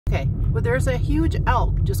Okay, well, there's a huge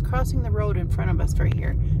elk just crossing the road in front of us right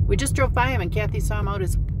here. We just drove by him and Kathy saw him out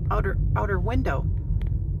his outer window.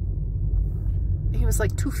 He was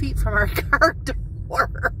like 2 feet from our car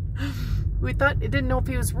door. We didn't know if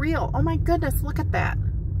he was real. Oh my goodness, look at that.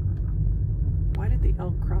 Why did the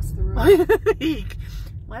elk cross the road?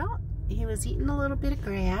 Well, he was eating a little bit of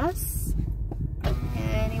grass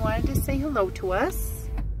and he wanted to say hello to us.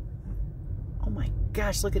 Oh my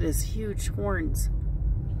gosh, look at his huge horns.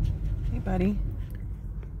 Hey, buddy.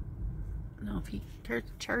 No, if he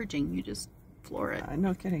starts charging, you just floor it.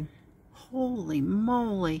 No kidding. Holy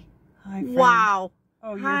moly. Hi, friend. Wow.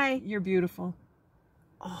 Oh, Hi. You're beautiful.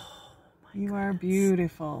 Oh, my You are goodness.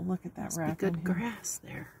 beautiful. Look at that Must rack. be good grass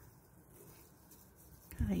there.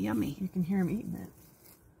 Kind of yummy. You can hear him eating it.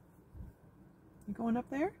 You going up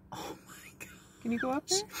there? Oh my god. Can you go up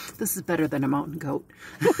there? This is better than a mountain goat.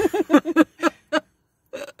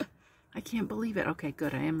 I can't believe it. Okay,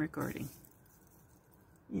 good. I am recording.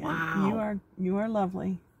 Yeah, Wow. You are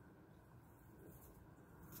lovely.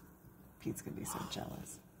 Pete's gonna be so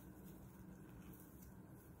jealous.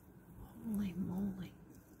 Holy moly.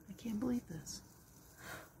 I can't believe this.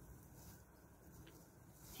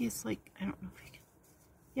 He's like, I don't know if he can.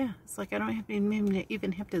 Yeah, it's like I don't have to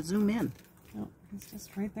even have to zoom in. No, he's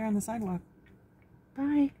just right there on the sidewalk.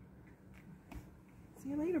 Bye. See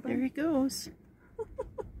you later, buddy. There he goes.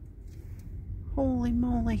 Holy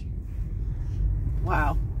moly.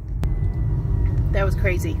 Wow. That was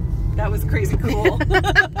crazy. That was crazy cool.